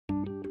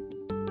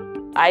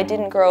I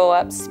didn't grow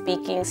up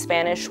speaking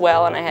Spanish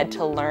well and I had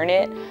to learn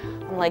it.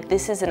 I'm like,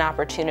 this is an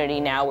opportunity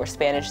now where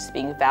Spanish is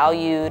being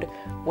valued,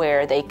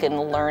 where they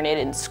can learn it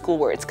in school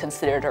where it's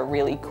considered a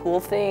really cool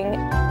thing.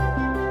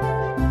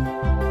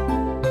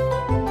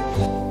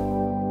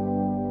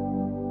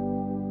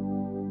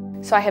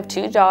 So I have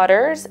two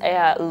daughters,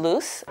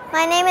 Luz.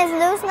 My name is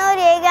Luz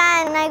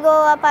Noriega, and when I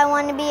grow up, I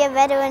want to be a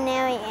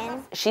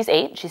veterinarian. She's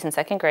 8, she's in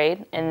 2nd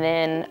grade, and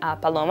then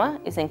Paloma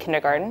is in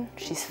kindergarten.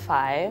 She's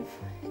 5,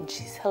 and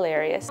she's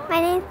hilarious. My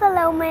name's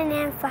Paloma, and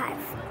I'm 5.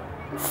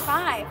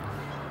 5.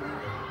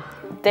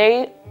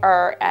 They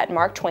are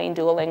at Twain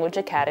Dual Language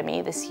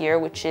Academy this year,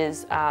 which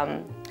is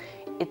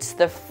it's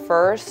the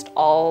first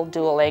all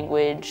dual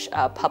language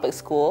public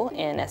school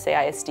in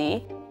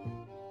SAISD.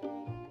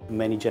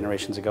 Many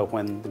generations ago,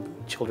 when the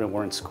children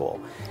were in school,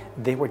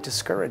 they were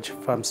discouraged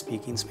from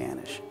speaking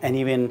Spanish and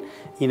even,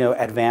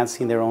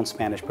 advancing their own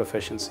Spanish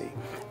proficiency,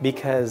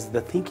 because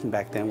the thinking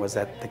back then was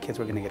that the kids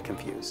were going to get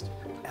confused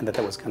and that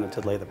was going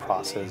to delay the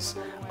process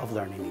of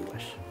learning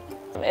English.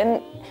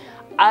 And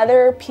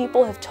other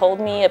people have told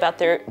me about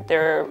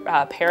their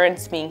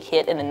parents being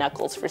hit in the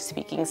knuckles for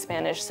speaking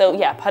Spanish. So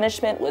yeah,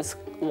 punishment was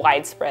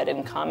widespread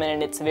and common,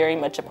 and it's very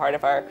much a part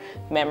of our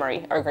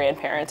memory, our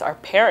grandparents, our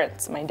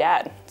parents, my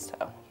dad, so.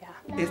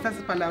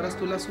 ¿Estas palabras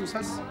tú las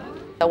usas?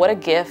 What a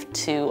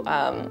gift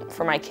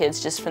for my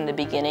kids just from the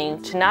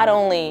beginning, to not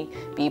only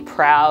be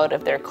proud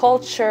of their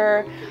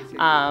culture,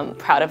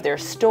 proud of their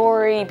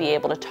story, be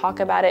able to talk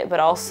about it,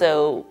 but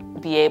also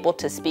be able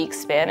to speak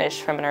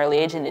Spanish from an early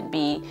age and it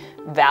be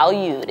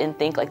valued and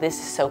think like, this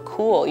is so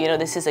cool,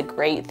 this is a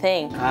great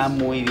thing.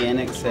 Muy bien,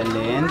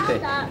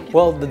 excelente.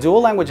 Well, the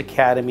Dual Language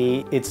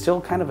Academy, it's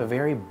still kind of a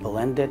very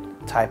blended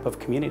type of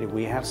community.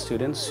 We have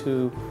students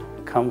who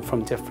come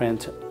from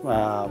different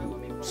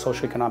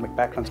socioeconomic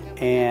backgrounds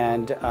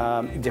and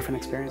different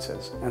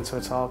experiences. And so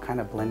it's all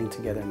kind of blending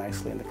together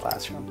nicely in the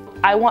classroom.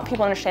 I want people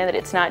to understand that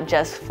it's not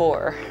just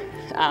for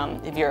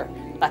if you're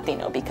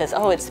Latino, because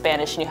it's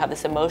Spanish and you have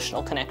this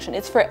emotional connection.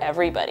 It's for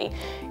everybody,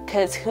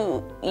 because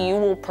you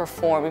will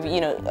perform,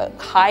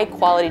 high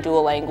quality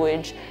dual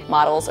language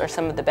models are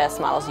some of the best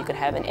models you could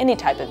have in any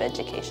type of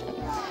education.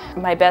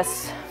 My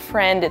best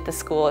friend at the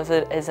school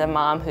is a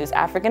mom who's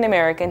African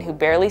American, who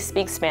barely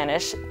speaks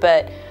Spanish,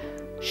 but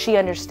she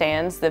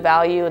understands the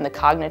value and the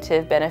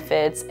cognitive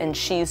benefits, and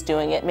she's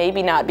doing it,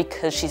 maybe not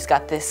because she's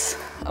got this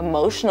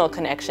emotional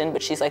connection,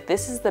 but she's like,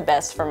 this is the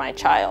best for my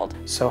child.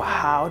 So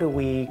how do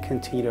we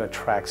continue to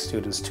attract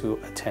students to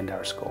attend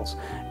our schools?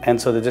 And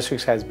so the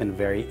district has been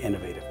very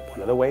innovative.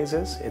 One of the ways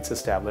is it's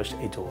established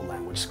a dual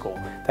language school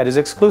that is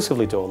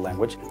exclusively dual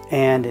language,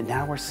 and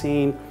now we're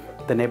seeing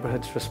the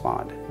neighborhoods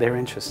respond. They're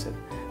interested.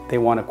 They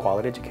want a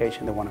quality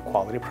education, they want a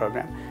quality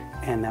program,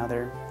 and now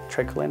they're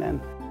trickling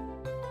in.